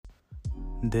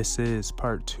This is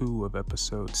part 2 of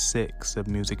episode 6 of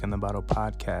Music in the Bottle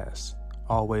podcast.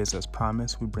 Always, as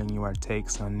promised, we bring you our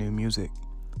takes on new music.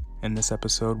 In this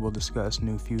episode, we'll discuss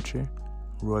New Future,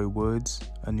 Roy Woods,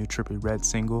 a new Trippie Redd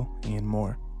single, and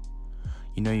more.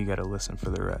 You know you gotta listen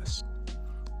for the rest.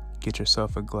 Get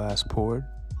yourself a glass poured,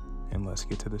 and let's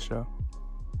get to the show.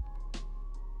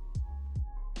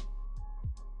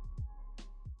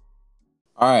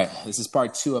 All right, this is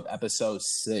part 2 of episode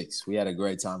 6. We had a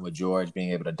great time with George,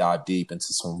 being able to dive deep into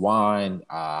some wine,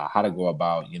 how to go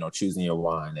about, choosing your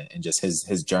wine, and just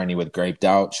his journey with Graped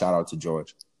Out. Shout out to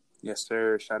George. Yes,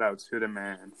 sir. Shout out to the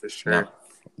man for sure.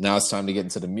 Now it's time to get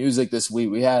into the music this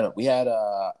week. We had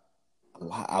a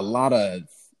lot of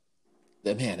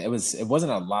man. It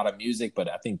wasn't a lot of music, but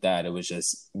I think that it was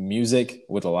just music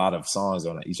with a lot of songs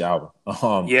on each album.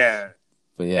 Yeah.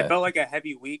 But yeah, it felt like a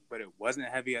heavy week, but it wasn't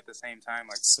heavy at the same time.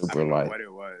 Like super light. What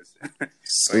it was,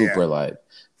 super light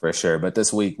for sure. But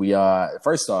this week we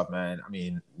first off, man. I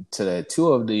mean, to the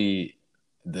two of the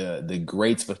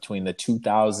greats between the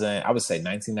 2000, I would say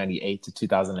 1998 to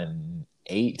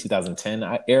 2008,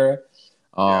 2010 era.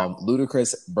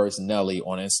 Ludacris versus Nelly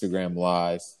on Instagram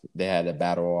Live. They had a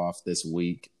battle off this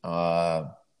week.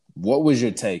 What was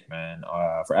your take, man?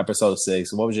 For episode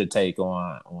 6, what was your take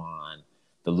on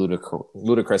the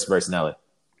Ludacris versus Nelly?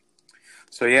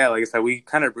 So yeah, like I said, we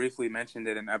kind of briefly mentioned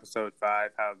it in episode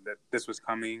 5 how this was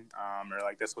coming, or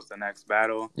like this was the next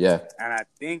battle. Yeah, and I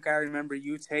think I remember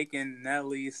you taking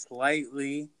Nelly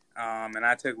slightly, and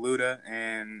I took Luda,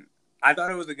 and I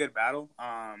thought it was a good battle.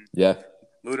 Yeah,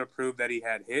 Luda proved that he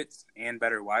had hits and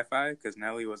better Wi-Fi because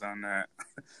Nelly was on that.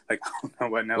 Like, I don't know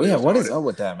what Nelly. Well, yeah, what is up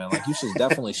with that, man? Like, you should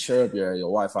definitely share up your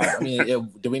Wi-Fi. I mean,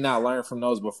 did we not learn from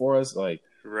those before us? Like.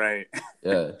 Right.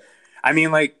 Yeah. I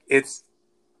mean, like, it's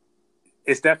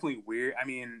definitely weird. I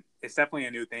mean, it's definitely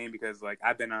a new thing because, like,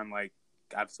 I've been on, like,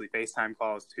 obviously FaceTime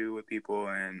calls, too, with people,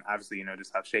 and obviously,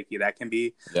 just how shaky that can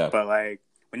be. Yeah. But, like,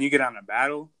 when you get on a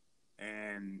battle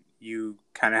and you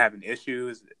kind of having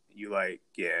issues, you, like,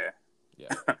 yeah.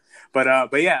 Yeah. But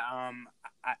yeah,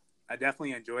 I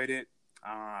definitely enjoyed it.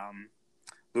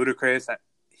 Ludacris,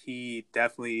 he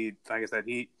definitely, like I said,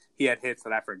 he had hits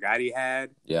that I forgot he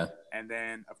had. Yeah. And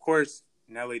then, of course,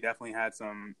 Nelly definitely had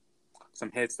some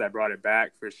hits that brought it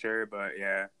back for sure. But,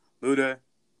 yeah, Luda,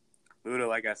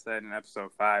 like I said in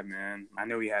episode 5, man, I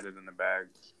knew he had it in the bag.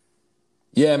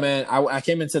 Yeah, man, I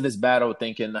came into this battle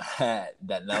thinking that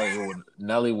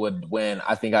Nelly would win.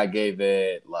 I think I gave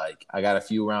it, like, I got a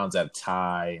few rounds at a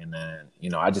tie, and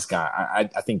then, I just got –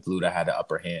 I think Luda had the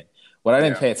upper hand. What I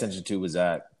didn't pay attention to was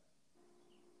that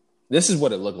this is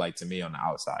what it looked like to me on the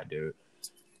outside, dude.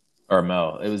 Or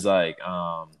Mel. It was like,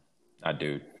 not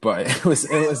dude, but it was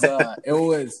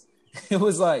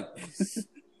like,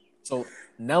 so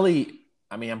Nelly,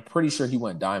 I mean, I'm pretty sure he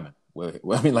went diamond.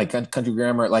 I mean, like Country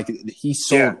Grammar, like he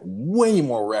sold way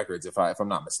more records, if I'm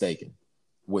not mistaken,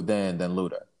 than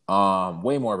Luda.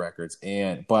 Way more records,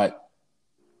 but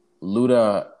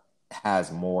Luda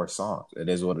has more songs. It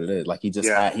is what it is. Like he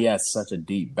has such a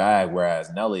deep bag, whereas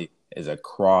Nelly is a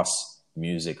cross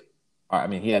music. I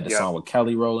mean, he had the song with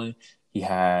Kelly rolling. He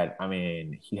had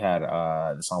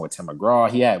the song with Tim McGraw.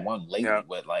 He had one lately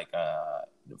with like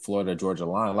the Florida Georgia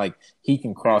line. Like he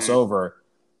can cross over.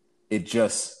 It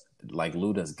just like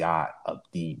Luda's got a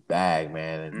deep bag,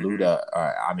 man. And Luda,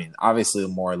 I mean, obviously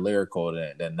more lyrical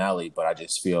than Nelly, but I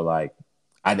just feel like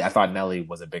I thought Nelly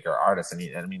was a bigger artist.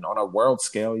 And I mean, on a world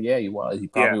scale, he was. He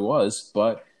probably was,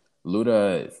 but.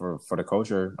 Luda for the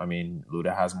culture. I mean,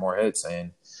 Luda has more hits,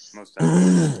 and most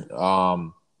definitely.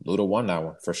 Luda won that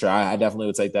one for sure. I definitely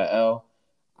would take that L.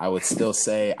 I would still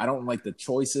say I don't like the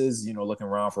choices. Looking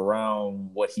round for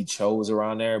round, what he chose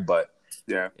around there, but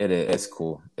yeah, it's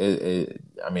cool.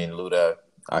 I mean, Luda.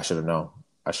 I should have known.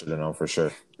 For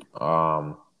sure.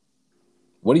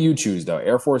 What do you choose though?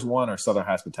 Air Force One or Southern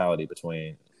Hospitality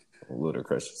between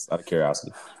Ludacris? Out of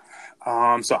curiosity.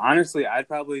 So honestly, I'd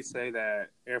probably say that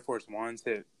Air Force Ones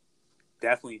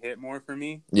definitely hit more for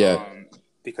me. Yeah.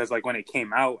 Because like when it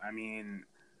came out, I mean,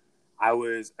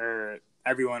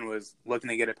 everyone was looking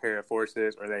to get a pair of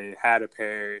Forces, or they had a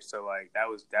pair. So like that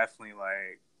was definitely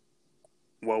like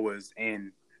what was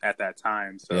in at that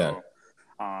time. So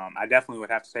I definitely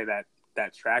would have to say that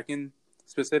tracking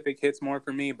specific hits more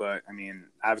for me. But I mean,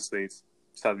 obviously,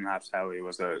 Southern Hospitality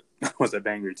was a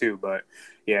banger too. But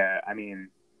yeah, I mean.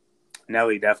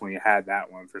 Nelly definitely had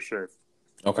that one for sure.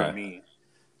 Okay. For me.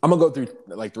 I'm going to go through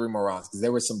like 3 more rounds because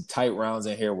there were some tight rounds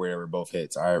in here where they were both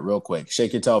hits. All right, real quick.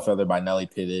 Shake Your Tail Feather by Nelly,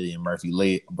 P. Diddy, and Murphy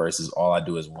Lee versus All I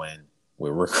Do Is Win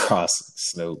with Rick Ross,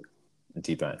 Snoop, and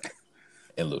T-Pain.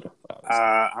 and Luda.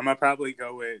 I'm gonna probably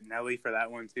go with Nelly for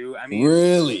that one too. I mean,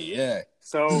 really, yeah.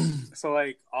 So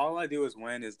like, All I Do Is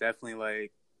Win is definitely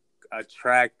like a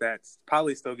track that's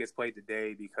probably still gets played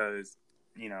today because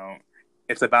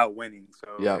it's about winning.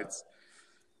 So Yeah,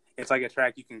 it's like a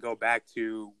track you can go back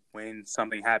to when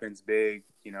something happens big,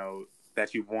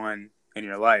 that you've won in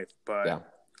your life. But yeah,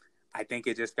 I think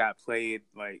it just got played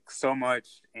like so much,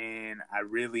 and I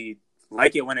really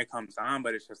like it when it comes on.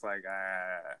 But it's just like,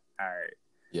 all right,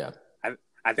 yeah.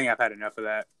 I think I've had enough of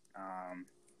that.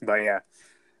 But yeah,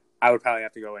 I would probably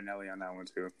have to go with Nelly on that one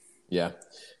too. Yeah.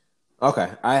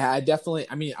 Okay. I definitely.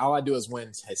 I mean, All I Do Is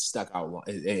Win has stuck out.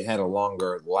 It had a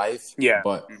longer life. Yeah.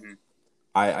 But Mm-hmm.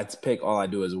 I'd pick All I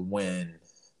Do Is Win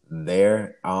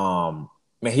there. Man,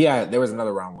 there was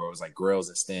another round where it was like Grills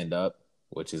and Stand Up,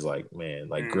 which is like, man,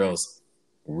 like Grills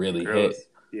really hit.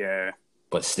 Yeah.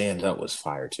 But Stand Up was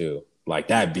fire too. Like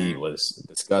that beat was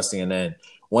disgusting. And then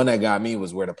one that got me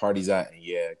was Where the Party's At. And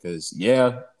because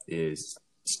is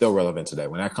still relevant today.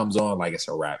 When that comes on, like it's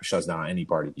a wrap. It shuts down any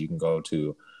party. You can go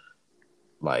to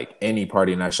like any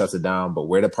party and that shuts it down. But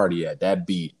Where the Party At, that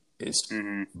beat is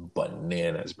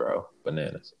bananas, bro.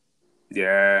 Bananas.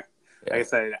 Yeah. Like I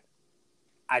said,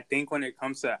 I think when it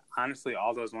comes to honestly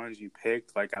all those ones you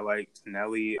picked, like I liked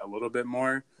Nelly a little bit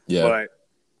more. Yeah. But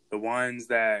the ones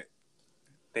that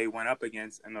they went up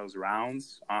against in those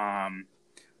rounds,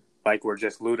 like were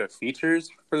just Luda features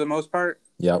for the most part.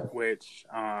 Yep. Which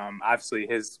obviously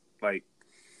his like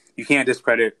you can't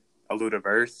discredit a Luda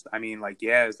verse. I mean, like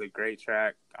it's a great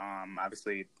track.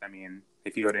 Obviously, I mean,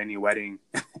 if you go to any wedding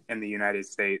in the United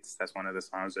States, that's one of the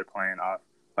songs they're playing off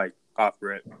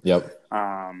rip. Yep.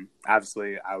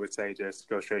 Obviously, I would say just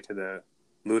go straight to the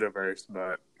Luda verse,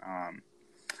 but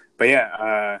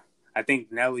yeah, I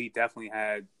think Nelly definitely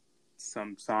had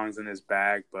some songs in his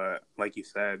bag, but like you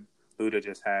said, Luda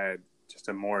just had just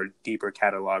a more deeper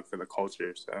catalog for the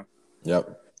culture. So,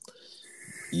 yep,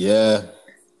 yeah,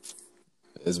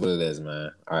 is what it is,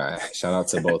 man. All right, shout out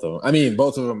to both of them. I mean,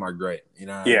 both of them are great, you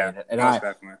know. Yeah, I mean? And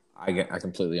I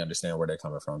completely understand where they're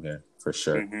coming from here, for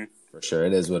sure. For sure,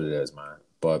 it is what it is, man.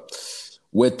 But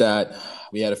with that,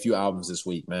 we had a few albums this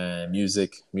week, man.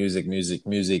 Music.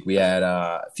 We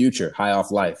had Future, High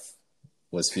Off Life.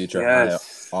 Was Future High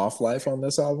Off Life on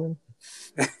this album?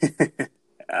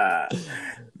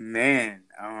 Man,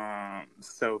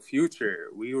 so Future,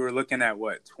 we were looking at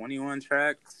 21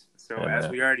 tracks. So as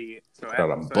we already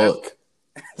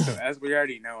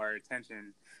know, our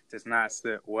attention does not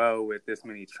sit well with this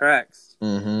many tracks.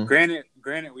 Granted,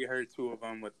 we heard two of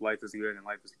them with Life Is Good and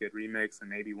Life Is Good remix, and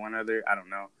maybe one other. I don't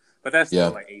know, but that's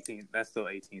still like 18. That's still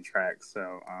 18 tracks.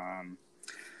 So, I'm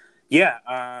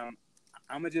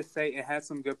gonna just say it had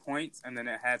some good points, and then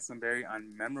it had some very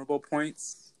unmemorable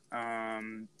points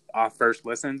off first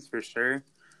listens for sure.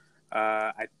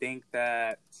 I think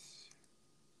that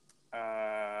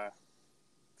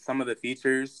some of the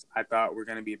features I thought were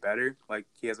gonna be better. Like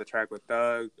he has a track with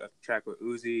Thug, a track with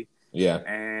Uzi,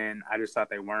 and I just thought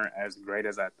they weren't as great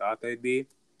as I thought they'd be.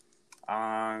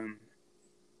 I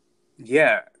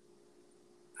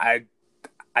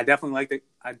definitely liked it.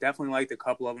 I definitely liked a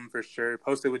couple of them for sure.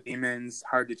 Posted with Demons,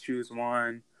 Hard to Choose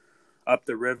One, Up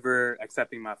the River,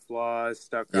 Accepting My Flaws,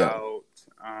 Stuck Out.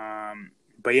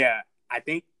 But yeah, I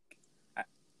think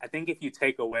if you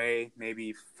take away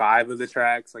maybe 5 of the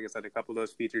tracks, like I said, a couple of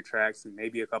those featured tracks and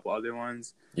maybe a couple other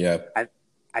ones, I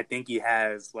think he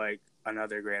has like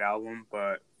another great album.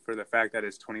 But for the fact that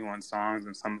it's 21 songs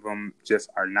and some of them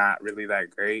just are not really that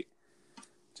great,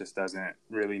 just doesn't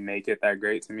really make it that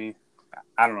great to me.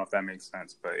 I don't know if that makes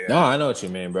sense, but yeah. No, I know what you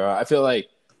mean, bro. I feel like,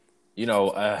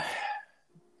 I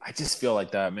just feel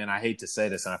like that, man. I hate to say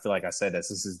this, and I feel like I say this.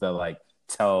 This is the like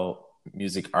tell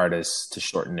music artists to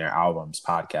shorten their albums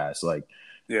podcast. Like,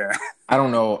 I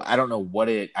don't know what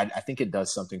it. I think it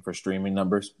does something for streaming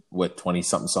numbers with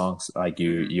 20-something songs. Like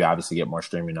you obviously get more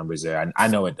streaming numbers there. I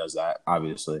know it does that,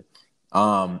 obviously.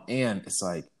 And it's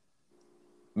like,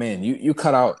 man, you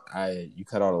cut out a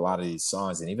lot of these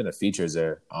songs and even the features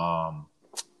there.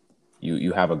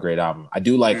 You have a great album. I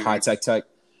do like High Tech Tech.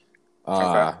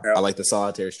 I like the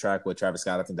Solitaires track with Travis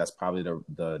Scott. I think that's probably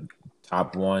the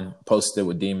top one. Posted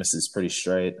with Demus is pretty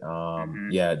straight.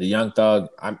 Yeah, the Young Thug.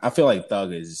 I feel like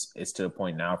Thug is to the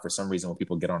point now. For some reason, when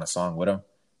people get on a song with him,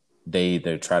 they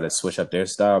try to switch up their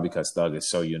style because Thug is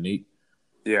so unique.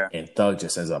 Yeah. And Thug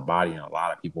just ends up bodying a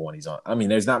lot of people when he's on. I mean,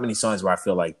 there's not many songs where I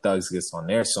feel like Thug gets on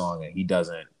their song and he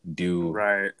doesn't do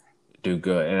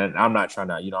good. And I'm not trying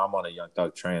to, I'm on a Young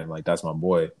Thug train. Like, that's my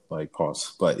boy, like,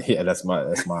 pause. But yeah, that's my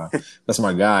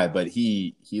guy. But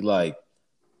he like,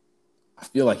 I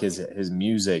feel like his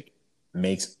music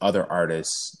makes other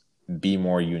artists be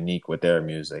more unique with their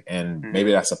music, and maybe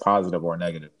Mm-hmm. that's a positive or a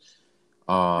negative.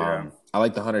 Yeah. I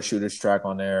like the Hunter Shooters track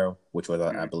on there, which was,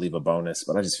 I Mm-hmm. believe, a bonus.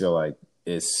 But I just feel like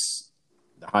it's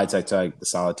the High Tech Tech, the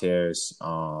Solitaires.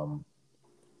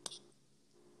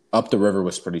 Up the River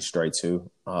was pretty straight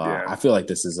too. Yeah. I feel like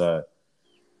this is a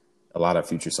lot of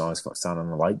Future songs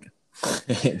sounding alike.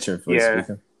 Truthfully Yeah.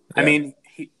 speaking, I yeah. mean,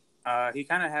 he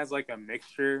kind of has like a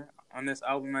mixture on this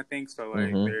album, I think. So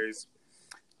like, Mm-hmm.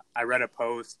 I read a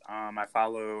post. I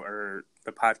follow, or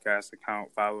the podcast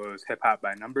account follows Hip Hop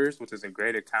by Numbers, which is a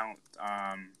great account.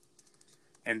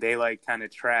 And they like kind of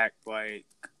track like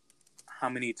how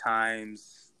many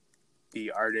times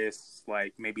the artist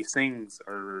like maybe sings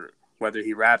or whether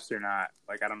he raps or not.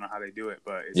 Like I don't know how they do it,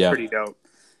 but it's Yeah. pretty dope.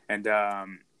 And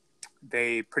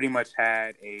they pretty much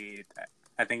had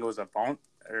I think it was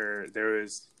there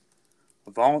was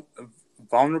a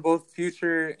vulnerable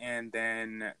Future, and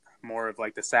then more of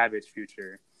like the savage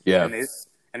Future. Yeah.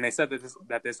 And they said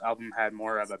that this album had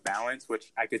more of a balance,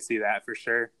 which I could see that for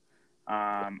sure.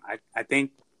 I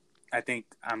think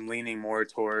I'm leaning more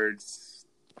towards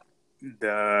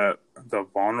the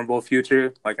vulnerable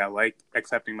Future. Like I like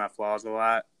Accepting My Flaws a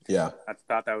lot. Yeah. I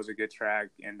thought that was a good track.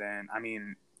 And then I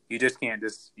mean, you can't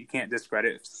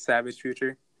discredit Savage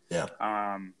Future. Yeah.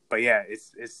 But yeah,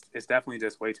 it's definitely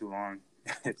just way too long.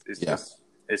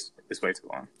 It's way too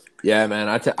long. Yeah, man.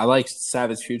 I like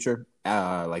Savage Future,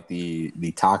 like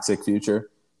the Toxic Future.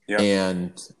 Yep.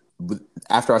 And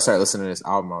after I started listening to this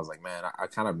album, I was like, man, I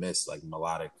kind of miss like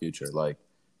melodic Future. Like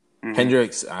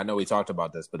Hendrix, I know we talked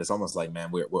about this, but it's almost like, man,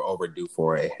 we're overdue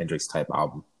for a Hendrix type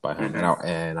album by him,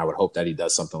 and I would hope that he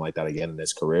does something like that again in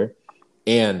his career.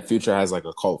 And Future has like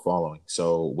a cult following,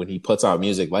 so when he puts out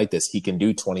music like this, he can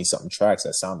do 20-something tracks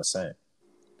that sound the same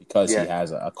because he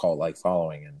has a cult like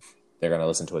following, and they're gonna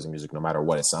listen to his music no matter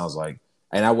what it sounds like.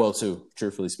 And I will too,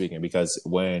 truthfully speaking, because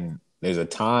when there's a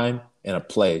time and a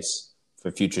place for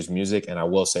Future's music, and I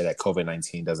will say that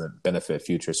COVID-19 doesn't benefit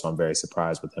Future, so I'm very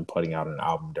surprised with him putting out an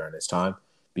album during this time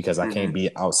because I can't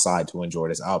be outside to enjoy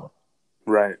this album.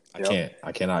 Right.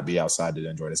 I cannot be outside to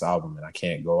enjoy this album, and I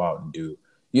can't go out and do,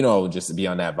 just to be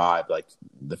on that vibe, like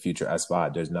the Future-esque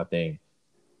vibe. There's nothing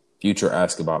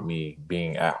Future-esque about me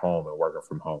being at home and working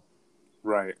from home.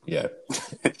 Right. Yeah.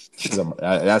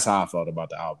 That's how I felt about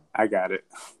the album. I got it.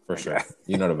 For sure.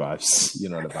 You know the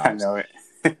vibes. I know it.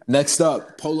 Next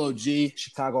up, Polo G,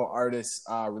 Chicago artist,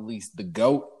 released The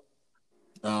GOAT.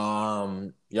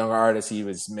 Younger artist, he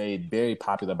was made very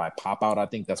popular by Pop Out. I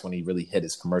think that's when he really hit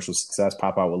his commercial success.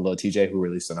 Pop Out with Lil TJ, who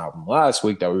released an album last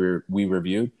week that we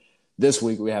reviewed. This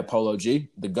week we have Polo G,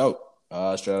 The GOAT,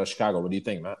 straight out of Chicago. What do you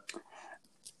think, Matt?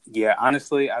 Yeah,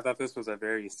 honestly, I thought this was a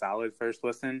very solid first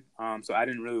listen. So I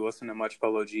didn't really listen to much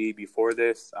Polo G before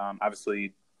this.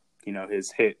 Obviously,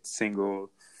 his hit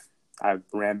single, I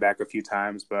ran back a few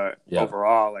times, but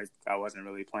overall, like I wasn't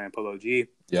really playing Polo G.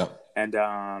 Yeah.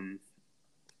 And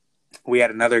we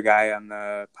had another guy on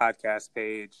the podcast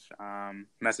page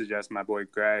message us, my boy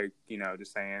Greg,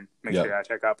 just saying, make sure I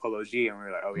check out Polo G. And we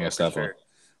were like, oh, yeah, for sure.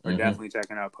 We're definitely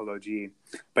checking out Polo G.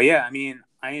 But yeah, I mean,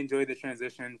 I enjoyed the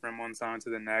transition from one song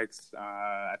to the next.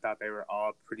 I thought they were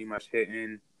all pretty much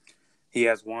hitting. He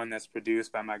has one that's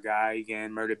produced by my guy,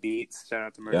 again, Murda Beats. Shout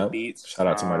out to Murda Beats. Shout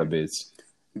out to Murda Beats.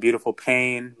 Beautiful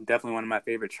Pain, definitely one of my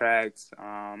favorite tracks.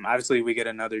 Obviously, we get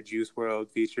another Juice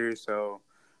WRLD feature, so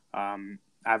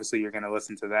obviously you're going to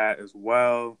listen to that as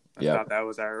well. I thought that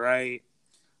was all right.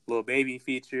 Lil Baby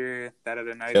feature, That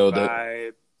Other Night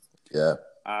vibe. Yeah.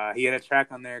 He had a track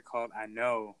on there called I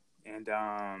Know, and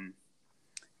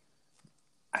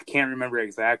I can't remember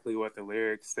exactly what the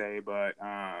lyrics say, but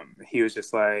he was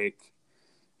just like,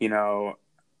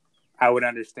 I would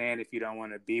understand if you don't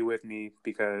want to be with me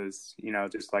because,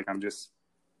 just like I'm just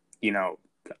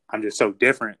so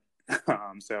different.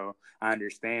 So I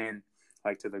understand,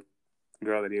 like, to the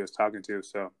girl that he was talking to.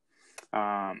 So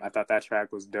I thought that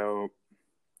track was dope.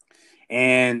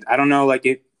 And I don't know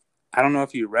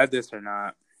if you read this or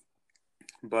not,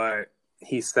 but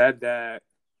he said that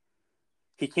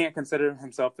he can't consider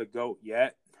himself the GOAT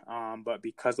yet, but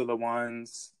because of the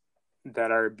ones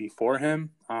that are before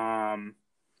him,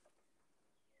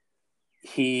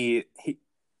 he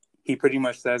pretty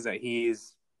much says that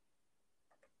he's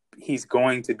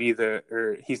going to be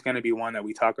he's going to be one that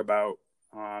we talk about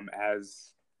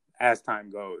as time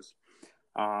goes.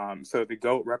 So the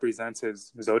GOAT represents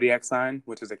his zodiac sign,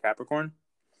 which is a Capricorn,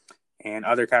 and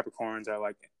other Capricorns are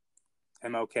like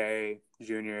MLK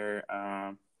Jr.,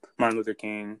 Martin Luther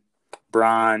King,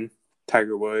 Bron,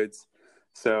 Tiger Woods.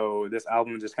 So this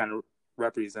album just kind of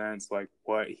represents like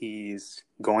what he's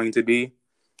going to be,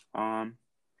 in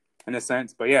a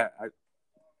sense. But yeah,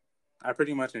 I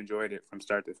pretty much enjoyed it from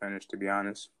start to finish, to be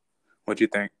honest. What'd you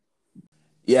think?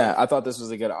 Yeah, I thought this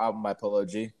was a good album by Polo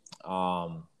G.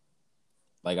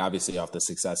 Like obviously off the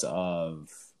success of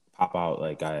Pop Out,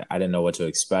 like I didn't know what to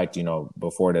expect. You know,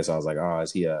 before this I was like, oh,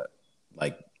 is he a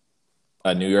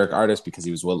New York artist because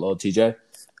he was with Lil TJ?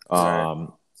 Right.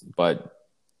 But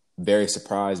very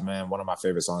surprised, man. One of my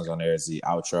favorite songs on there is the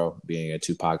outro, being a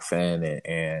Tupac fan,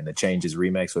 and the Changes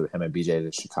remix with him and BJ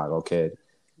the Chicago Kid.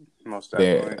 Most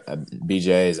definitely.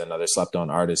 BJ is another slept on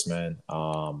artist, man.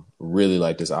 Really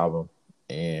like this album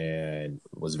and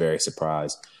was very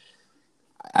surprised.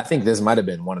 I think this might have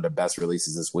been one of the best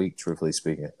releases this week, truthfully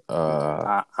speaking.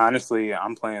 Honestly,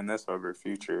 I'm playing this over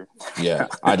Future. Yeah,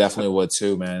 I definitely would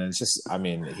too, man. It's just, I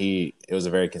mean, it was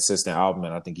a very consistent album,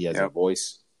 and I think he has a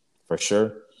voice for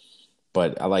sure.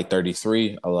 But I like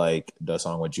 33. I like the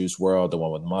song with Juice WRLD, the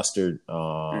one with Mustard,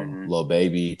 Lil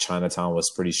Baby. Chinatown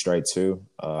was pretty straight too.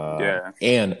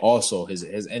 And also his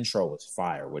intro was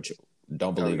fire, which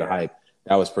don't believe the hype.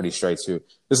 That was pretty straight too.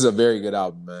 This is a very good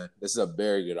album, man. This is a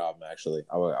very good album, actually.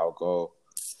 I'll go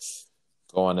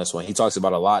on this one. He talks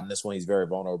about a lot in this one. He's very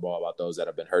vulnerable about those that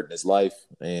have been hurt in his life,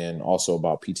 and also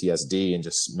about PTSD and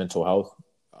just mental health.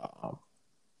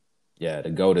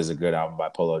 The GOAT is a good album by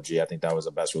Polo G. I think that was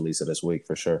the best release of this week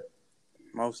for sure.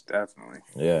 Most definitely.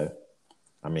 Yeah,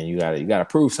 I mean you gotta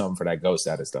prove something for that GOAT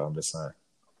status, though. I'm just saying.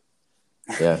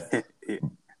 Yeah.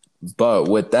 But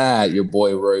with that, your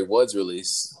boy Roy Woods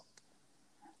released.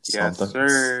 Yes,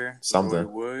 sir. Something.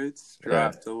 Roy Woods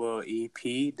dropped a little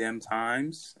EP, Dem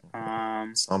Times.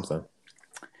 Something.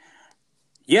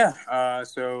 Yeah.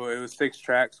 So it was 6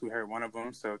 tracks. We heard one of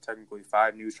them. So technically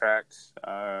 5 new tracks.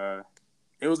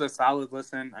 It was a solid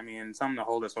listen. I mean, something to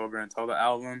hold us over until the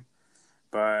album.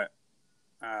 But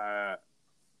I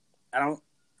don't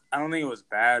think it was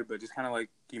bad. But just kind of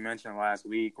like you mentioned last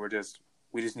week, we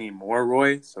just need more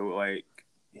Roy. So like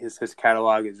his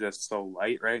catalog is just so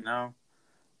light right now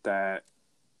that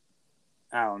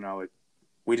I don't know.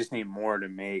 We just need more to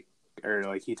make, or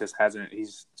like he's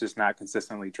just not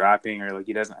consistently dropping, or like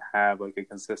he doesn't have like a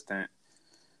consistent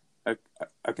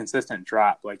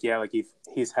drop. Like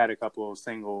he's had a couple of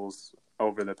singles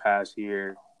over the past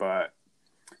year, but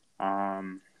I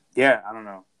don't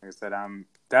know. Like I said, I'm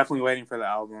definitely waiting for the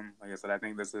album. Like I said, I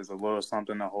think this is a little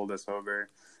something to hold us over.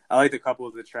 I liked a couple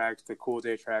of the tracks. The Cool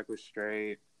J track was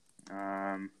straight.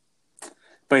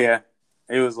 But yeah,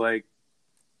 it was like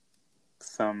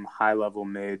some high level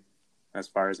mid as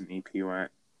far as an EP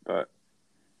went. But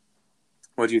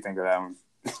what do you think of that one?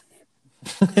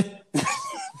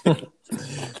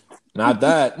 Not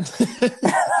that.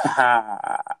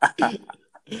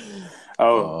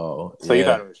 So you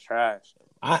thought it was trash?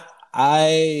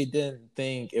 I didn't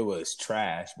think it was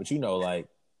trash, but like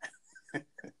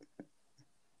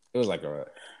it was like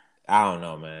I don't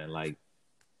know, man. Like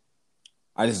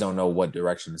I just don't know what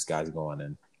direction this guy's going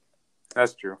in.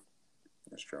 That's true.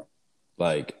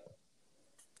 Like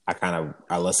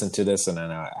I listened to this, and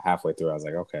then halfway through I was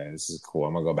like, okay, this is cool.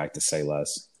 I'm gonna go back to Say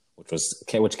Less,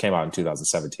 which came out in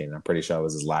 2017. I'm pretty sure it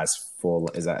was his last full.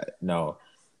 What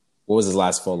was his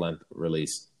last full length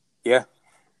release? Yeah,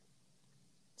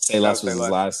 Say Less was his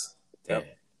last. Damn,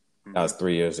 that was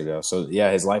 3 years ago. So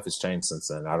yeah, his life has changed since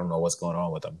then. I don't know what's going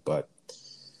on with him, but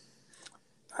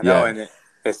I know, and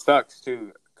it sucks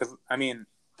too. Because I mean,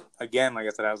 again, like I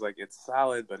said, I was like, it's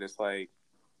solid, but it's like,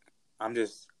 I'm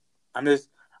just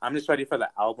ready for the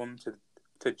album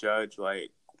to judge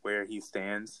like where he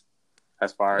stands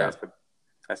as far as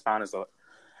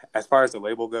the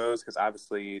label goes. Because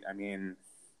obviously, I mean,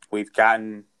 we've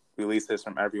gotten releases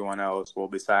from everyone else. Well,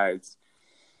 besides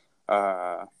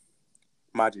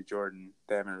Majid Jordan,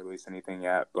 they haven't released anything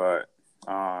yet. But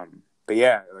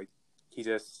yeah, like he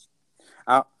just,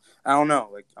 I don't know.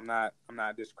 Like I'm not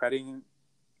discrediting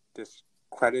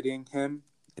him.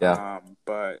 Yeah.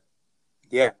 But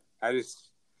yeah, I'm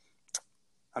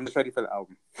just ready for the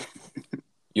album.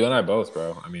 You and I both,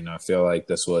 bro. I mean, I feel like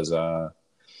this was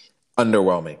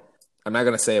underwhelming. I'm not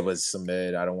gonna say it was some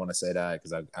mid. I don't want to say that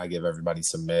because I give everybody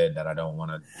some mid that I don't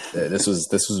want to. This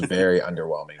was very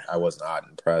underwhelming. I was not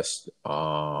impressed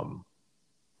by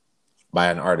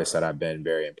an artist that I've been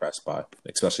very impressed by,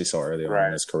 especially so early on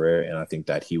in his career. And I think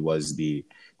that he was the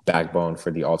backbone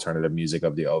for the alternative music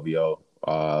of the OVO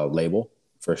label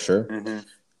for sure. Mm-hmm.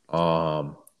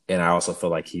 And I also feel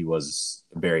like he was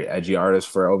a very edgy artist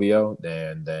for OVO.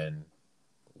 And then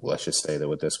let's just say that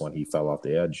with this one, he fell off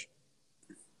the edge.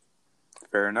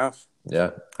 Fair enough. Yeah,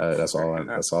 that's all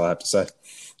I have to say.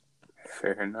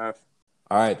 Fair enough.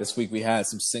 All right, this week we had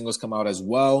some singles come out as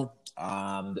well.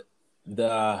 I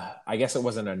guess it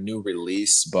wasn't a new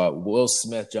release, but Will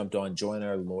Smith jumped on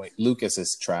Joyner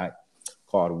Lucas's track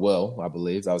called Will, I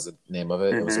believe. That was the name of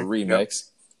it. It was a remix. Yep.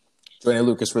 Joyner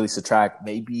Lucas released a track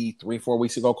maybe 3-4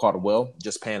 weeks ago called Will,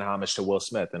 just paying homage to Will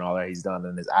Smith and all that he's done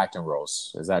in his acting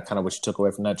roles. Is that kind of what you took away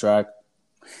from that track?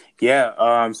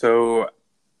 Yeah. So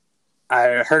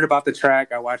I heard about the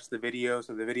track. I watched the video.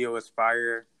 So the video was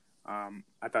fire.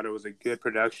 I thought it was a good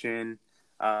production.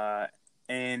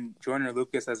 And Joyner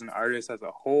Lucas as an artist as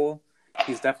a whole,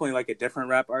 he's definitely like a different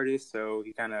rap artist. So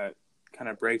he kind of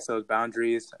breaks those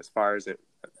boundaries as far as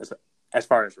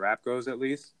rap goes, at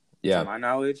least. Yeah. To my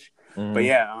knowledge. Mm-hmm. But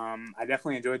yeah, I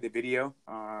definitely enjoyed the video.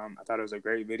 I thought it was a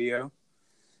great video.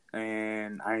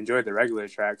 And I enjoyed the regular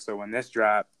track. So when this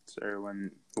dropped, or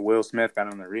when Will Smith got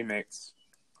on the remix,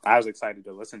 I was excited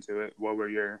to listen to it. What were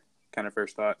your kind of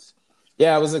first thoughts?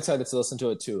 Yeah, I was excited to listen to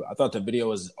it too. I thought the video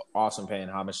was awesome, paying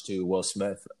homage to Will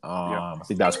Smith. I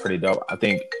think that was pretty dope. I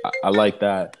think I like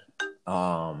that.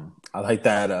 Will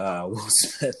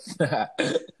Smith. That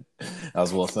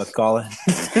was Will Smith calling.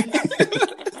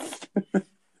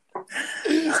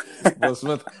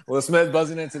 Will Smith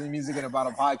buzzing into the music and about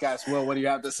a podcast. Will, what do you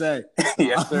have to say?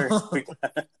 Yes, sir.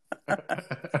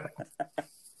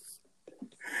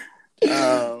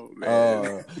 Oh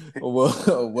man.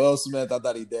 Will Smith, I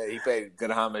thought he did. He paid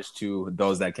good homage to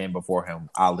those that came before him,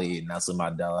 Ali, Nelson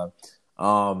Mandela,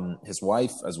 his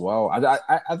wife as well.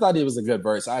 I thought it was a good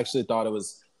verse. I actually thought it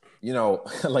was,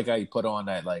 like how he put on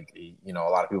that, like, a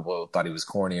lot of people thought he was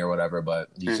corny or whatever, but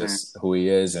he's just who he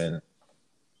is. And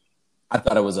I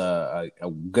thought it was a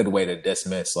good way to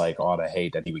dismiss like all the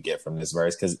hate that he would get from this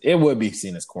verse, because it would be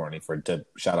seen as corny to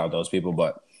shout out those people,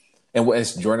 but. And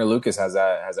Joyner Lucas has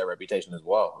that reputation as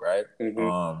well, right?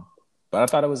 Mm-hmm. But I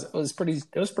thought it was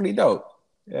pretty dope.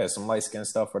 Yeah, some light skin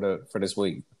stuff for this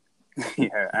week.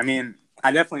 Yeah, I mean,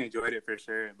 I definitely enjoyed it for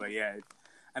sure. But yeah,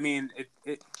 I mean,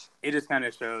 it just kind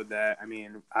of showed that. I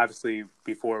mean, obviously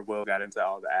before Will got into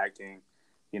all the acting,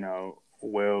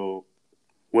 Will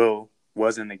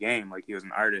was in the game, like he was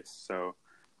an artist. So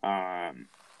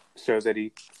shows that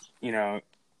he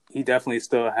definitely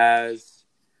still has.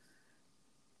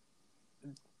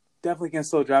 Definitely can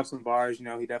still drop some bars. He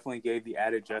definitely gave the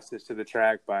added justice to the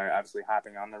track by obviously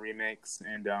hopping on the remix.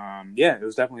 And yeah, it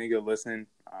was definitely a good listen.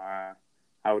 I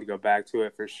would go back to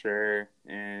it for sure.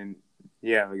 And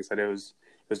yeah, like I said, it was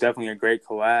definitely a great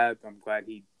collab. I'm glad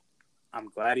he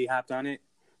hopped on it.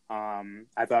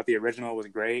 I thought the original was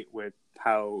great with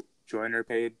how Joyner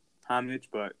paid homage,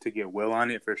 but to get Will on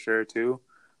it for sure too,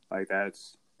 like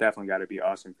that's definitely got to be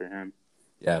awesome for him.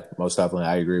 Yeah, most definitely.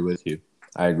 I agree with you,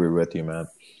 man.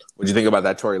 What do you think about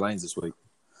that Tory Lanez this week?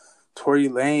 Tory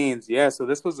Lanez, yeah. So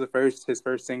this was his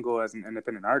first single as an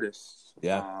independent artist.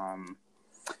 Yeah.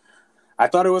 I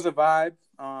thought it was a vibe.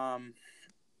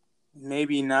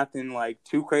 Maybe nothing like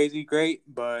too crazy great,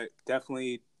 but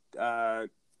definitely, some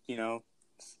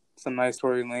nice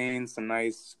Tory Lanez, some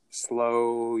nice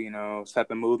slow, set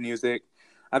the mood music.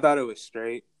 I thought it was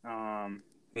straight.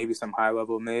 Maybe some high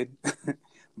level mid,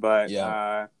 but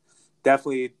yeah.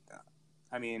 Definitely.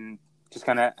 I mean, just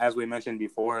kind of as we mentioned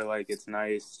before, like it's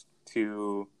nice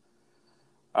to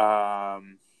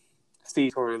see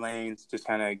Tory Lanez just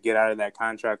kind of get out of that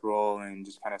contract role and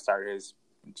just kind of start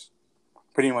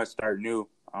new.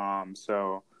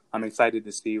 So I'm excited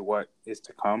to see what is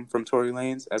to come from Tory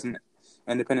Lanez as an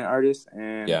independent artist.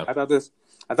 And yeah. I thought this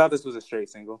was a straight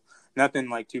single. Nothing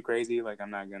like too crazy. Like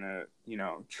I'm not gonna,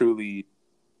 truly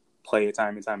play it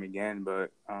time and time again,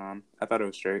 but I thought it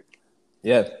was straight.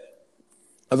 Yeah.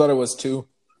 I thought it was too,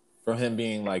 from him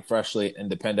being like freshly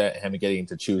independent, him getting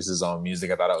to choose his own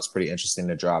music. I thought it was pretty interesting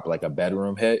to drop like a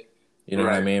bedroom hit. You know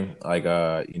what I mean? Like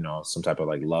some type of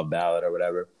like love ballad or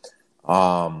whatever.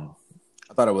 I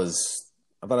thought it was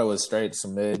straight,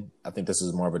 some mid. I think this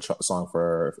is more of a song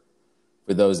for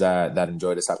those that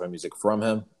enjoy this type of music from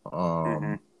him.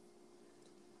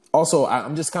 Also,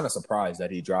 I'm just kind of surprised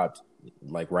that he dropped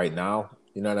like right now.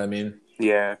 You know what I mean?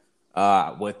 Yeah.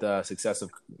 With the success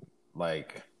of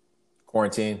like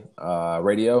quarantine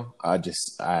radio, I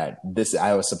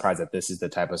was surprised that this is the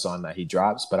type of song that he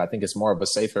drops, but I think it's more of a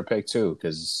safer pick too,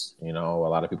 because a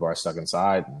lot of people are stuck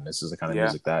inside, and this is the kind of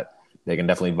music that they can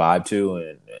definitely vibe to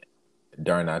and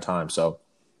during that time. So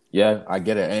yeah, I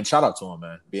get it, and shout out to him,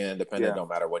 man. Being independent, no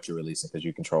matter what you're releasing, because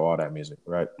you control all that music,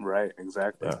 right? Right,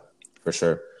 exactly. Yeah, for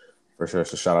sure. So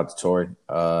shout out to Tory.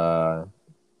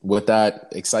 With that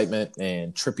excitement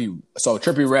and Trippie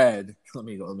Redd, let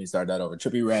me start that over.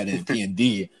 Trippie Redd and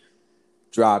P&D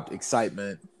dropped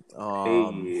Excitement.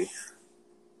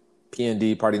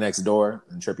 P&D, Party Next Door,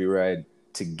 and Trippie Redd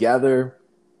together.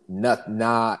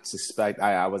 I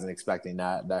wasn't expecting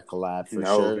that collab for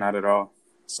sure. No, not at all.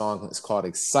 Song is called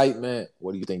Excitement.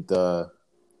 What do you think the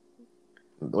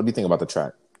What do you think about the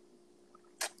track?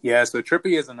 Yeah, so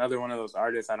Trippie is another one of those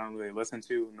artists I don't really listen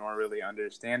to nor really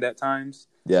understand at times.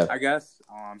 Yeah, I guess.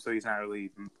 So he's not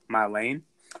really my lane,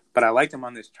 but I liked him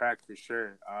on this track for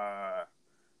sure.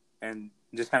 And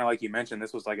just kind of like you mentioned,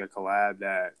 this was like a collab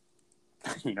that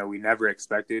we never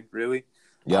expected really.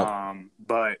 yeah,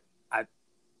 But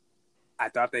I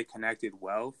thought they connected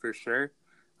well for sure.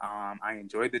 I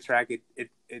enjoyed the track.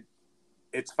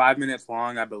 It's 5 minutes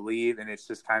long, I believe, and it's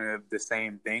just kind of the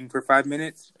same thing for 5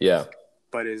 minutes. yeah.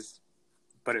 But as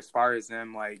far as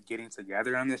them like getting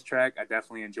together on this track, I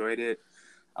definitely enjoyed it.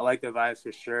 I like the vibes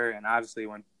for sure, and obviously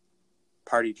when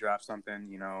Party drops something,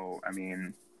 I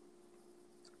mean,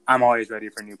 I'm always ready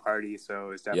for new Party,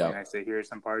 so it's definitely nice to hear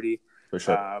some Party. For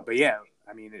sure. But yeah,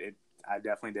 I mean, I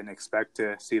definitely didn't expect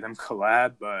to see them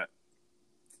collab, but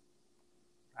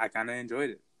I kind of enjoyed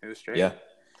it. It was straight.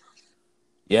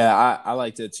 Yeah, I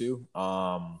liked it too.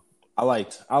 I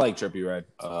like Trippie Redd.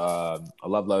 A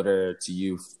Love Letter to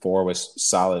You 4 was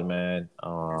solid, man.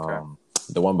 Okay.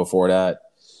 The one before that,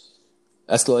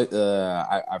 Escalate.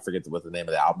 I forget what the name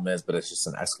of the album is, but it's just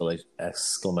an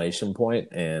exclamation point,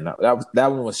 and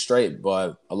that one was straight.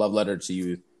 But A Love Letter to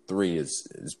You 3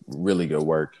 is really good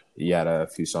work. He had a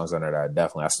few songs on there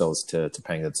that I still listen to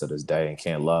Panga to this day and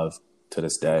Can't Love to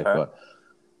this day. Okay.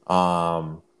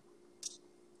 But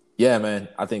yeah, man,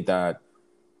 I think that.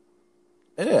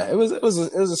 Yeah, it was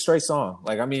a straight song.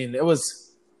 Like, I mean,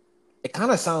 it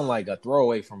kind of sounded like a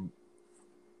throwaway from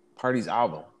Party's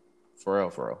album, for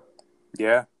real.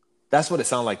 Yeah, that's what it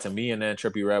sounded like to me. And then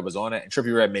Trippie Redd was on it, and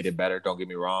Trippie Redd made it better. Don't get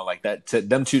me wrong. Like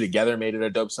them two together made it a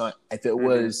dope song. If it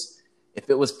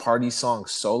was Party's song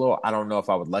solo, I don't know if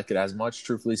I would like it as much.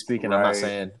 Truthfully speaking, right. I'm not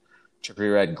saying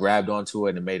Trippie Redd grabbed onto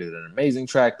it and made it an amazing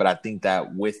track, but I think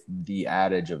that with the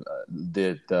adage of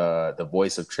the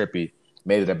voice of Trippie,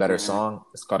 made it a better song.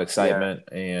 It's called Excitement.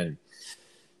 Yeah. And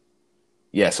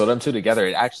yeah, so them two together,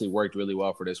 it actually worked really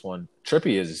well for this one.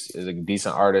 Trippie is a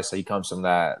decent artist. He comes from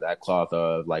that cloth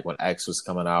of like when X was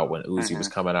coming out, when Uzi was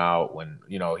coming out, when,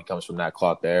 he comes from that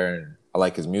cloth there. And I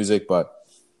like his music, but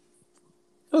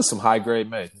it was some high grade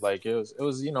made. Like it was,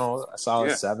 a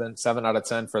solid 7 out of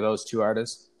 10 for those two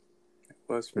artists. It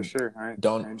was for sure. I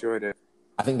enjoyed it.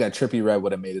 I think that Trippie Redd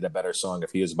would have made it a better song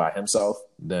if he was by himself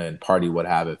than Party would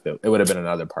have if it would have been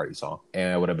another Party song.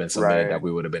 And it would have been something that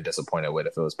we would have been disappointed with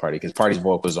if it was Party, because Party's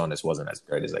vocals on this wasn't as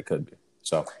great as they could be.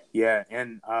 So yeah,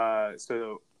 and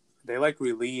so they like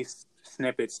released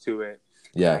snippets to it.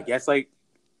 Yeah. I guess like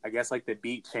the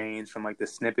beat changed from like the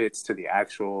snippets to the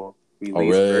actual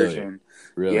release version.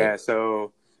 Really? Yeah,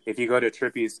 so if you go to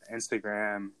Trippie's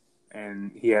Instagram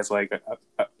and he has like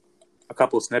a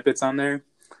couple snippets on there,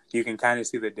 you can kind of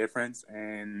see the difference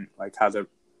in like how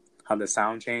the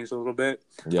sound changed a little bit.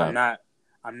 Yeah.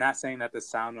 I'm not saying that the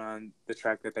sound on the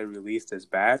track that they released is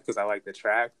bad, because I like the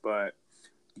track, but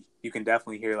you can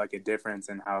definitely hear like a difference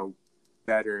in how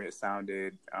better it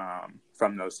sounded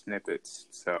from those snippets.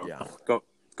 So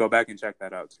go back and check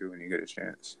that out too when you get a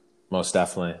chance. Most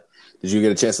definitely. Did you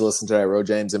get a chance to listen to that Ro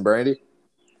James and Brandy?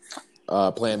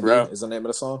 Plan B is the name of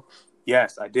the song?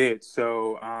 Yes, I did.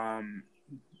 So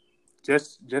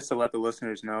just to let the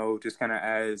listeners know, just kind of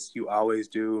as you always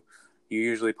do, you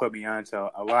usually put me on to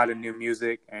a lot of new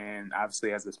music, and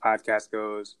obviously as this podcast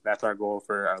goes, that's our goal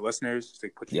for our listeners, to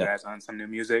put you guys on some new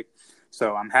music.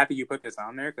 So I'm happy you put this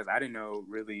on there, because I didn't know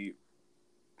really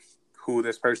who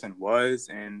this person was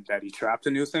and that he dropped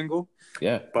a new single.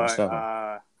 Yeah. But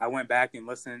I went back and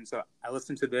listened. So I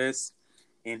listened to this,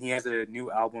 and he has a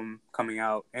new album coming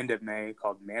out end of May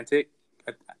called Mantic,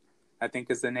 I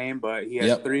think is the name, but he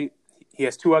has he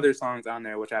has 2 other songs on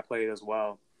there, which I played as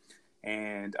well.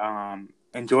 And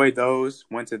enjoyed those,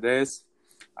 went to this.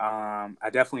 I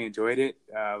definitely enjoyed it.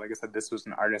 Like I said, this was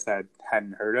an artist I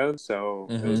hadn't heard of, so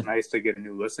it was nice to get a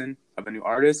new listen of a new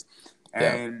artist.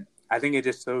 And I think it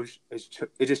just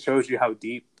shows you how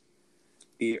deep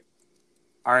the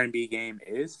R&B game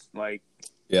is. Like,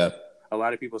 a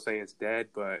lot of people say it's dead,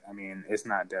 but I mean, it's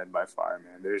not dead by far,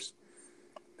 man.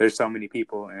 There's so many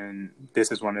people, and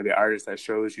this is one of the artists that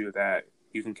shows you that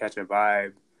you can catch a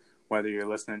vibe whether you're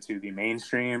listening to the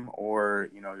mainstream or,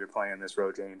 you're playing this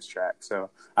Ro James track. So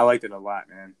I liked it a lot,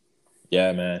 man.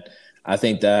 Yeah, man. I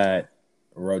think that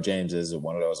Ro James is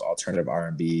one of those alternative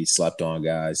R&B slept on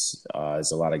guys.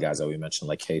 There's a lot of guys that we mentioned,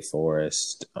 like K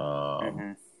Forest,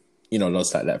 those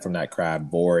that from that crowd.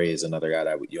 Bori is another guy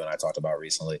that you and I talked about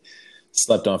recently.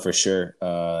 Slept on for sure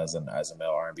as a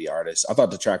male R&B artist. I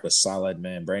thought the track was solid,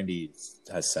 man. Brandy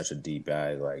has such a deep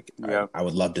bag. Like, I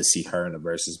would love to see her in a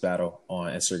versus battle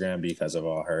on Instagram because of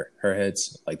all her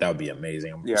hits. Like, that would be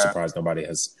amazing. I'm surprised nobody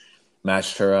has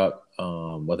matched her up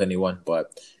with anyone.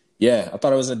 But Yeah, I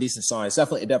thought it was a decent song. It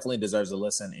definitely deserves a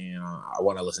listen, and I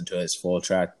want to listen to his full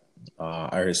track,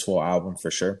 or his full album for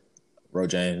sure. Ro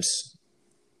James,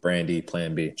 Brandy,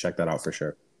 Plan B. Check that out for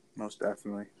sure. Most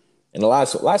definitely. And the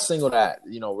last single that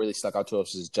really stuck out to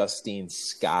us is Justine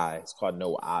Skye. It's called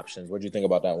No Options. What do you think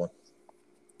about that one?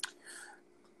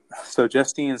 So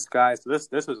Justine Skye. So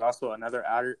this was also another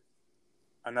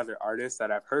artist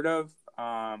that I've heard of.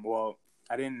 Well,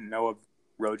 I didn't know of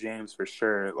Ro James for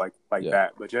sure, like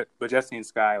that. But Justine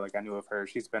Skye, like I knew of her.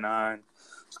 She's been on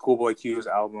Schoolboy Q's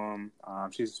album.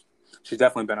 She's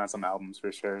definitely been on some albums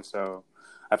for sure. So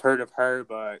I've heard of her,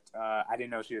 but I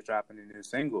didn't know she was dropping a new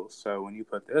single. So when you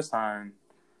put this on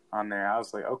there, I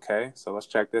was like, okay, so let's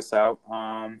check this out.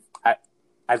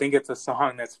 I think it's a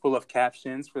song that's full of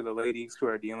captions for the ladies who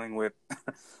are dealing with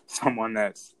someone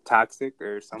that's toxic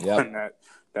or someone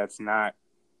that's not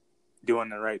doing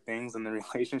the right things in the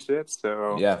relationship.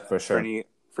 So yeah, for sure.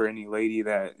 For any lady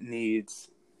that needs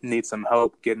some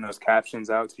help getting those captions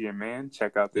out to your man,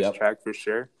 check out this track for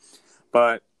sure.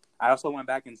 But I also went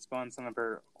back and spun some of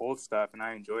her old stuff, and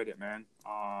I enjoyed it, man.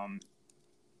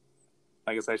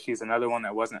 Like I said, she's another one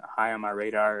that wasn't high on my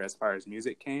radar as far as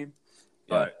music came.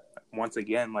 But once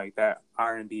again, like that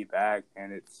R&B bag,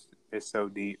 and it's so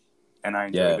deep, and I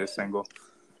enjoyed this single.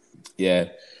 Yeah.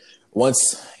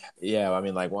 Once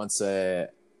a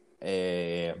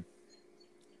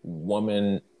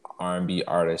woman R&B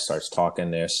artist starts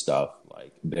talking their stuff,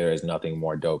 like there is nothing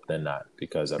more dope than that,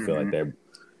 because I feel like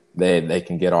they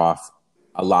can get off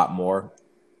a lot more,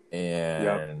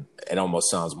 and it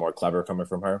almost sounds more clever coming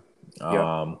from her.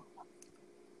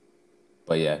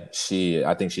 But yeah,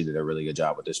 I think she did a really good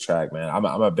job with this track, man. I'm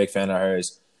a big fan of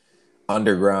hers.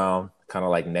 Underground, kind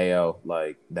of like Neo,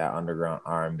 like that underground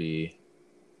R&B.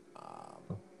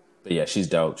 But yeah, she's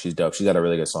dope. She's got a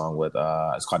really good song with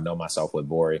it's called Know Myself with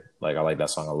Bori. Like I like that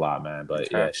song a lot, man.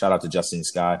 But yeah, shout out to Justine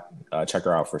Skye. Check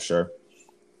her out for sure.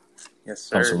 Yes,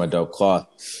 sir. Comes from a dope cloth.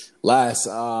 Last,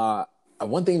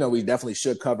 one thing that we definitely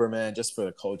should cover, man, just for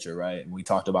the culture, right? And we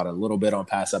talked about it a little bit on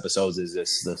past episodes, is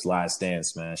this Last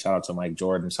Dance, man. Shout out to Mike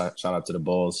Jordan. Shout out to the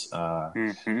Bulls. Shout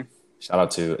out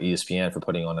to ESPN for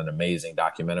putting on an amazing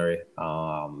documentary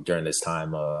during this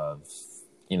time of,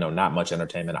 not much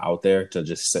entertainment out there to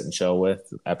just sit and chill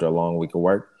with after a long week of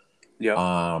work.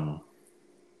 Yeah.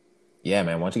 Yeah,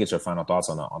 man. Why don't you get your final thoughts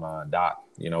on a doc?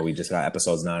 We just got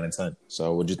episodes 9 and 10.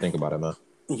 So what'd you think about it, man?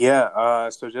 Yeah.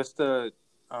 So just to,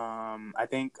 I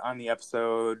think on the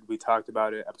episode we talked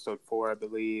about it, episode 4, I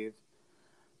believe.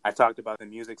 I talked about the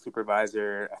music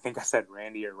supervisor. I think I said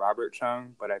Randy or Robert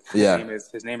Chung, but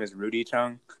his name is Rudy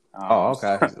Chung.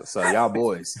 Okay. So y'all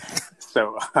boys.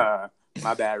 So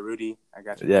my bad, Rudy. I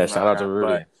got you. Yeah, shout out to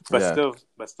Rudy.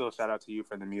 But still, shout out to you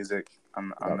for the music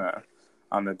on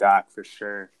the doc for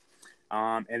sure.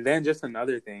 And then just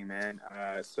another thing, man.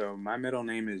 So my middle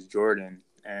name is Jordan,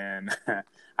 and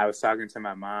I was talking to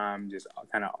my mom just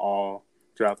kind of all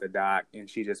throughout the doc, and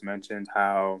she just mentioned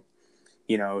how,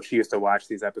 she used to watch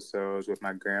these episodes with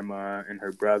my grandma and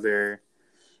her brother,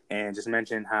 and just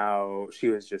mentioned how she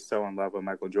was just so in love with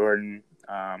Michael Jordan,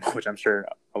 which I'm sure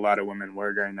a lot of women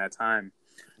were during that time.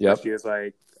 Yeah, she was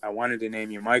like, I wanted to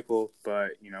name you Michael,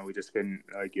 but, we just couldn't,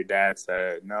 like your dad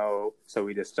said no. So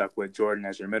we just stuck with Jordan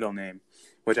as your middle name,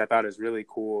 which I thought is really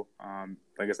cool.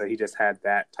 Like I said, he just had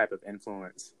that type of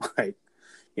influence. Like,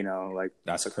 like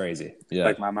that's crazy. Yeah.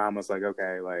 Like my mom was like,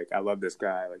 okay, like I love this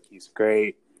guy. Like he's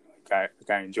great. Like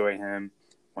I enjoy him.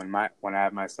 When I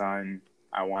have my son,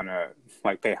 I want to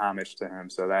like pay homage to him.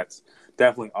 So that's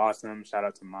definitely awesome. Shout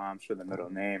out to Mom for the middle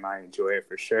name. I enjoy it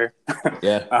for sure.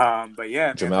 Yeah. But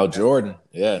yeah, Jamal Jordan.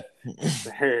 Yeah.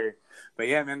 But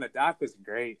yeah, man, the doc was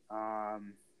great.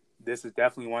 This is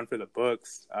definitely one for the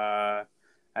books. I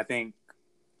think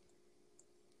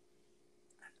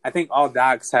all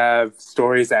docs have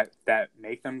stories that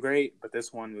make them great, but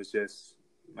this one was just,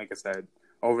 like I said,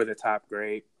 over the top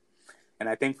great. And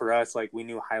I think for us, like we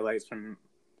knew highlights from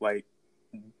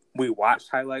we watched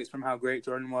highlights from how great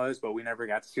Jordan was, but we never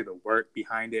got to see the work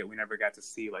behind it. We never got to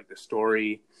see like the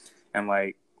story and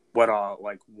like what all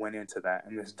like went into that.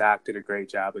 And this doc did a great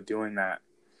job of doing that.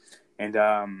 And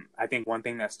I think one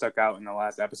thing that stuck out in the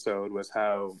last episode was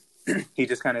how he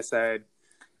just kind of said,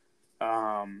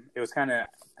 it was kind of,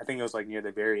 I think it was like near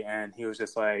the very end. He was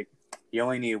just like, you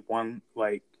only need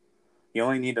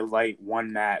to light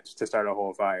one match to start a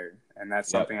whole fire. And that's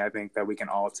something I think that we can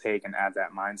all take and add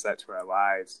that mindset to our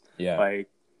lives. Yeah. Like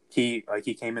he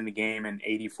came in the game in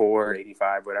 84,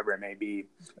 85, whatever it may be.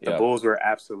 The Bulls were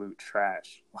absolute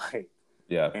trash.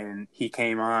 And he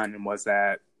came on and was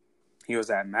that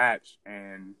match,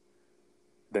 and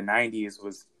the 90s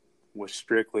was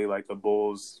strictly like the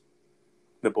Bulls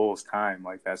the Bulls' time.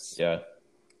 Like it's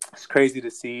crazy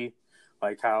to see,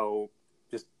 like how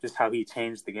just how he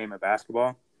changed the game of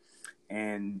basketball,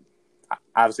 and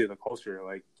obviously the culture.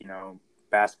 Like, you know,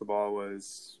 basketball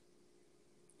was,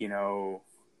 you know,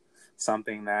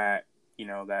 something that, you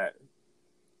know, that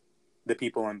the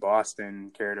people in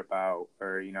Boston cared about,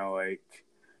 or, you know, like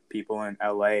people in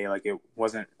LA. Like, it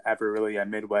wasn't ever really a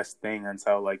Midwest thing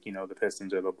until, like, you know, the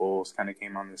Pistons or the Bulls kind of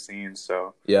came on the scene.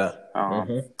 So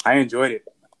I enjoyed it.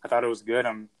 I thought it was good.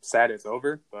 I'm sad it's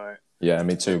over, but yeah,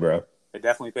 me too, bro. It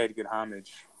definitely paid good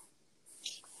homage.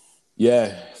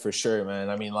 Yeah, for sure, man.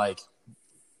 I mean, like,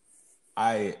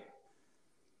 it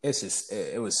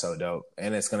was so dope,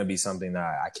 and it's gonna be something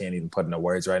that I can't even put into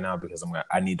words right now because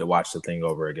I need to watch the thing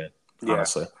over again,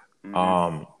 honestly,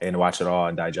 and watch it all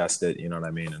and digest it. You know what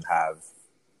I mean, and have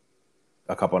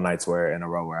a couple of nights in a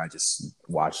row where I just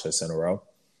watch this in a row.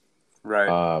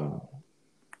 Right.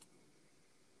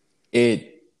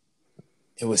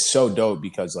 It was so dope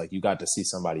because, like, you got to see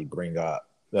somebody bring or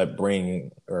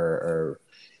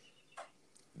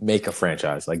make a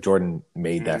franchise. Like, Jordan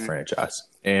made that franchise.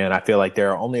 And I feel like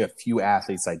there are only a few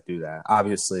athletes that do that.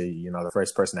 Obviously, you know, the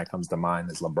first person that comes to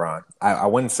mind is LeBron. I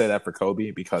wouldn't say that for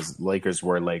Kobe because Lakers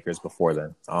were Lakers before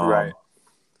then. Right.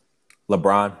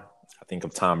 LeBron, I think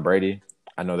of Tom Brady.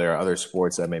 I know there are other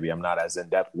sports that maybe I'm not as in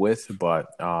depth with, but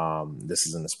this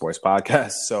isn't a sports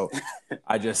podcast. So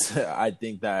I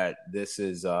think that this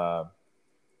is, I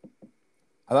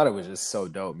thought it was just so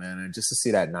dope, man. And just to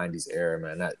see that 90s era,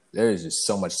 man, that there is just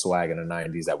so much swag in the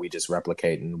 90s that we just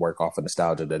replicate and work off of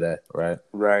nostalgia today. Right.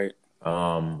 Right.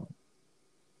 But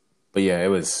yeah, it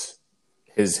was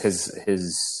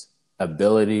his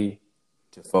ability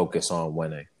to focus on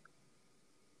winning.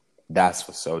 That's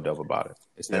what's so dope about it.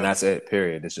 And that's it,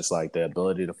 period. It's just like the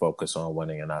ability to focus on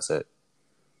winning, and that's it.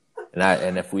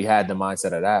 And if we had the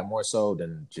mindset of that more so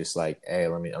than just like, hey,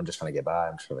 I'm just trying to get by.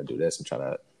 I'm trying to do this. I'm trying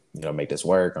to, you know, make this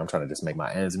work. I'm trying to just make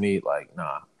my ends meet. Like,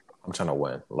 nah, I'm trying to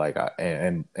win. Like,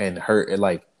 and hurt it,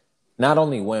 like, not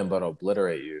only win, but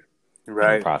obliterate you in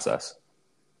the process.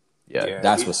 Yeah,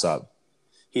 that's what's up.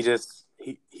 He had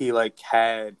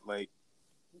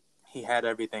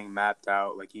everything mapped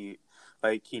out. Like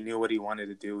he knew what he wanted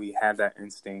to do. He had that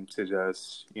instinct to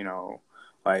just, you know,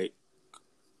 like,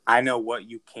 I know what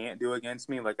you can't do against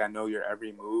me. Like, I know your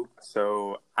every move.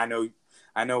 So I know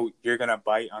you're going to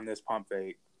bite on this pump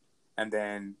fake, and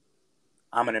then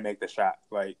I'm going to make the shot.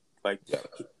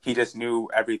 He just knew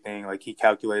everything. Like, he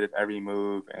calculated every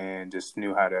move and just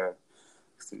knew how to,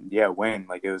 win.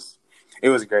 Like, it was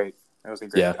great. It was a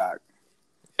great talk.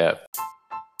 Yeah.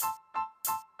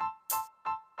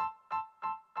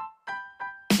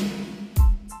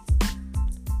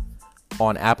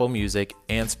 On Apple Music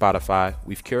and Spotify,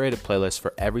 we've curated playlists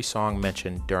for every song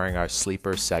mentioned during our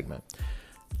Sleepers segment.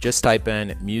 Just type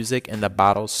in Music in the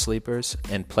Bottle Sleepers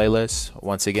in playlists.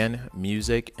 Once again,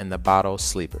 Music in the Bottle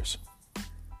Sleepers.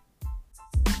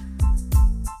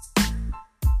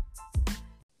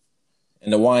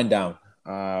 And the wind down.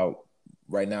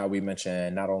 Right now, we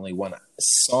mentioned not only one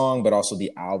song, but also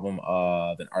the album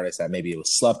of an artist that maybe it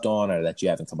was slept on or that you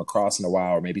haven't come across in a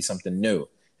while, or maybe something new.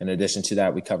 In addition to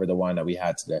that, we covered the wine that we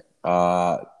had today.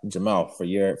 Jamel, for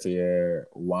your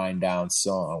wind down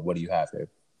song, what do you have here?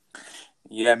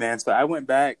 Yeah, man. So I went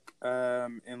back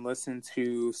and listened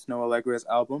to Snoh Aalegra's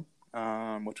album,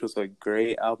 which was a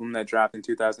great album that dropped in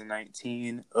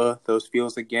 2019. Those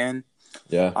Feels Again.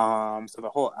 Yeah. So the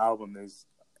whole album is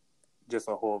just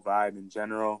a whole vibe in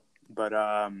general. But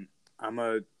I'm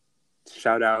gonna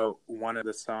shout out one of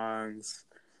the songs.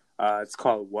 It's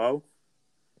called Whoa.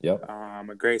 Yep.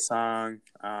 A great song.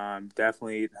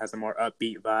 Definitely has a more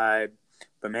upbeat vibe.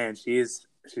 But man, she's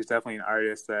definitely an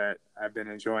artist that I've been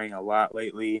enjoying a lot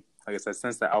lately. Like I said,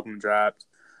 since the album dropped,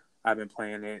 I've been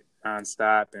playing it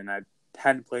nonstop, and I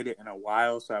hadn't played it in a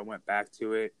while, so I went back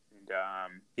to it. And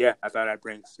I thought I'd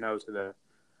bring Snoh to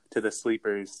the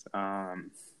sleepers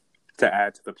to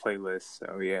add to the playlist.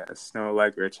 So yeah, Snoh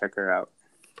Aalegra, check her out.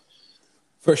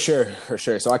 For sure.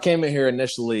 So I came in here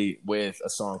initially with a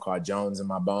song called Jones in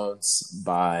My Bones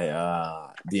by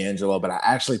D'Angelo, but I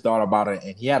actually thought about it,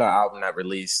 and he had an album that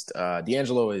released.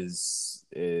 D'Angelo is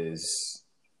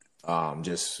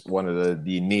just one of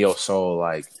the neo soul,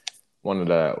 like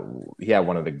he had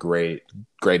one of the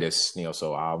greatest neo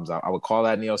soul albums. I would call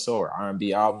that neo soul or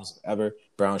R&B albums ever.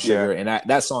 Brown Sugar, and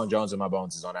that song Jones in My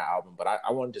Bones is on that album. But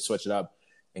I wanted to switch it up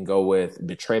and go with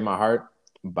Betray My Heart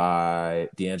by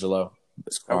D'Angelo.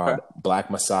 It's called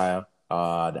Black Messiah.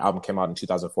 The album came out in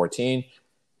 2014.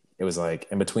 It was like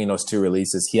in between those two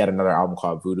releases. He had another album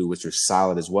called Voodoo, which was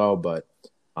solid as well. But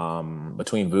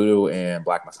between Voodoo and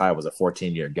Black Messiah was a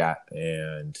 14-year gap.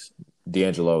 And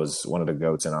D'Angelo is one of the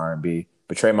GOATs in R&B.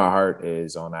 Betray My Heart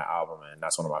is on that album, and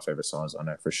that's one of my favorite songs on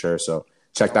there for sure. So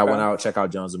check that one out. Check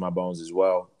out Jones in My Bones as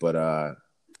well. But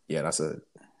yeah, that's a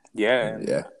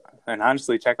yeah. And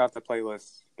honestly, check out the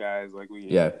playlist, guys.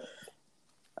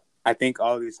 I think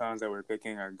all of these songs that we're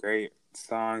picking are great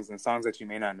songs and songs that you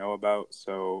may not know about.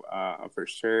 So for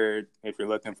sure, if you're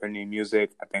looking for new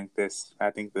music, I think this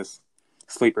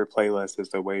sleeper playlist is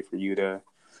the way for you to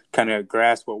kind of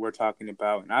grasp what we're talking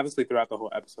about. And obviously throughout the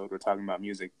whole episode, we're talking about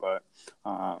music, but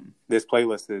this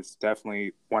playlist is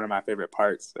definitely one of my favorite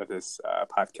parts of this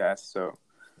podcast. So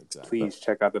please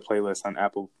check out the playlist on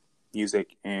Apple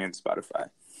Music and Spotify.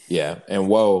 Yeah. And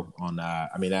whoa on that.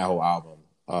 I mean, that whole album,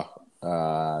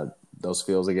 Those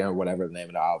Feels Again, whatever the name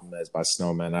of the album is by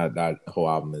Snowman, that whole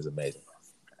album is amazing.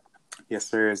 Yes,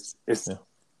 sir. It's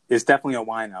definitely a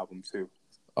wine album too.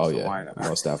 Oh, yeah,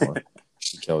 most definitely.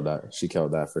 She killed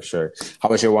that for sure. How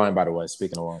about your wine, by the way?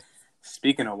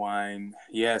 Speaking of wine,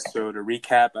 yeah. So to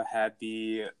recap, I had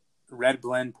the Red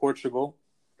Blend Portugal,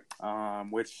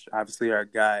 which obviously our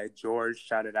guy George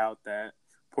shouted out that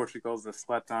Portugal is a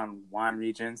slept-on wine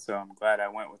region. So I'm glad I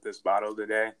went with this bottle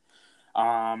today.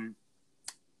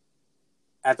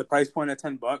 At the price point of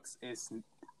 $10,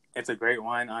 it's a great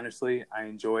wine. Honestly, I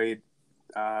enjoyed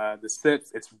the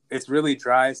sips. It's really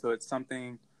dry, so it's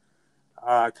something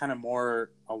kind of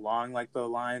more along like the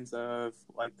lines of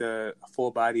like the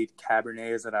full-bodied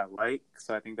Cabernets that I like.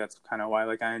 So I think that's kind of why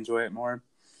I enjoy it more.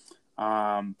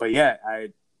 But yeah, I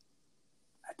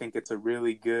think it's a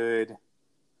really good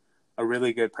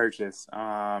purchase. Like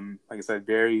I said,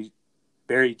 very,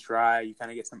 very dry. You kind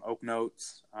of get some oak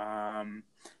notes.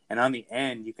 And on the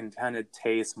end, you can kind of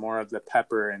taste more of the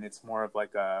pepper, and it's more of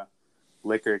like a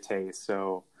liquor taste.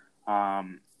 So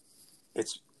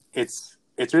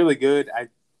it's really good.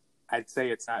 I'd say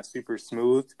it's not super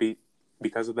smooth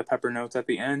because of the pepper notes at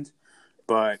the end.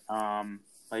 But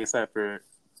like I said, for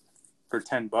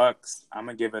 $10, I'm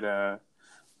gonna give it a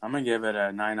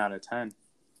 9 out of 10.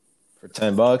 For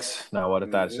 $10? Now, what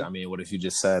if that's? I mean, what if you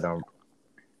just said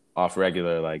off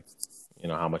regular, like,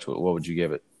 how much? What would you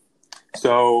give it?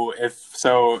 So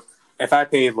if I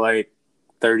paid like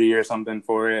 30 or something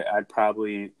for it, I'd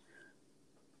probably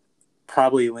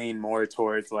lean more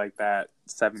towards like that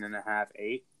 7.5,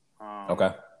 8.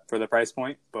 Okay. For the price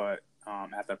point, but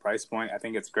at the price point, I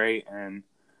think it's great, and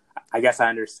I guess I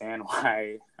understand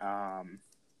why I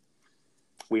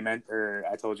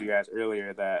told you guys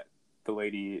earlier that the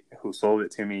lady who sold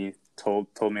it to me told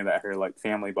me that her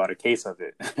family bought a case of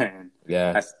it, and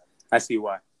yeah, I see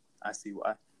why.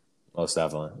 Most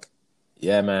definitely.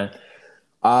 Yeah, man.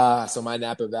 So my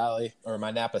Napa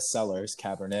Cellars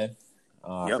Cabernet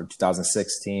for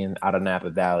 2016 out of Napa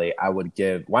Valley, I would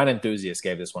give Wine Enthusiast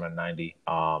gave this one a 90.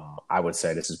 I would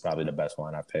say this is probably the best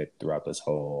wine I've picked throughout this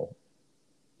whole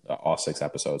all 6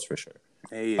 episodes for sure.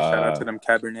 Hey, shout out to them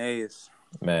Cabernets.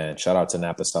 Man, shout out to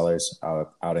Napa Cellars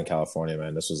out in California,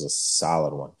 man. This was a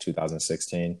solid one.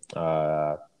 2016.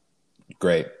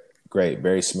 Great.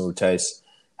 Very smooth taste.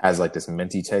 Has like this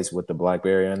minty taste with the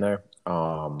blackberry in there.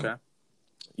 Okay.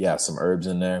 Yeah, some herbs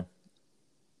in there.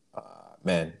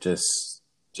 Man, just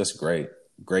great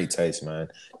taste, man.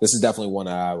 This is definitely one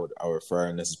that I would refer,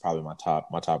 and this is probably my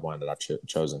top wine that I've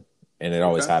chosen. And it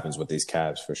always happens with these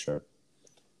cabs for sure.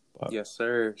 But, yes,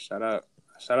 sir. Shout out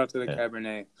to the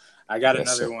Cabernet. I got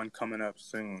another one coming up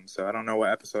soon, so I don't know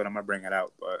what episode I'm gonna bring it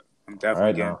out, but I'm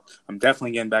definitely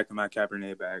getting back to my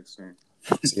Cabernet bag soon.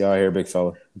 See y'all here, big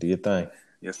fella. Do your thing.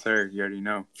 Yes, sir. You already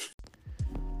know.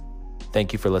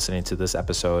 Thank you for listening to this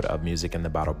episode of Music in the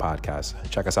Bottle podcast.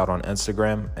 Check us out on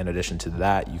Instagram. In addition to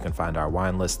that, you can find our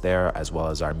wine list there, as well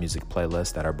as our music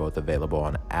playlist that are both available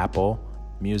on Apple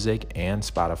Music and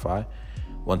Spotify.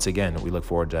 Once again, we look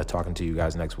forward to talking to you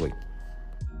guys next week.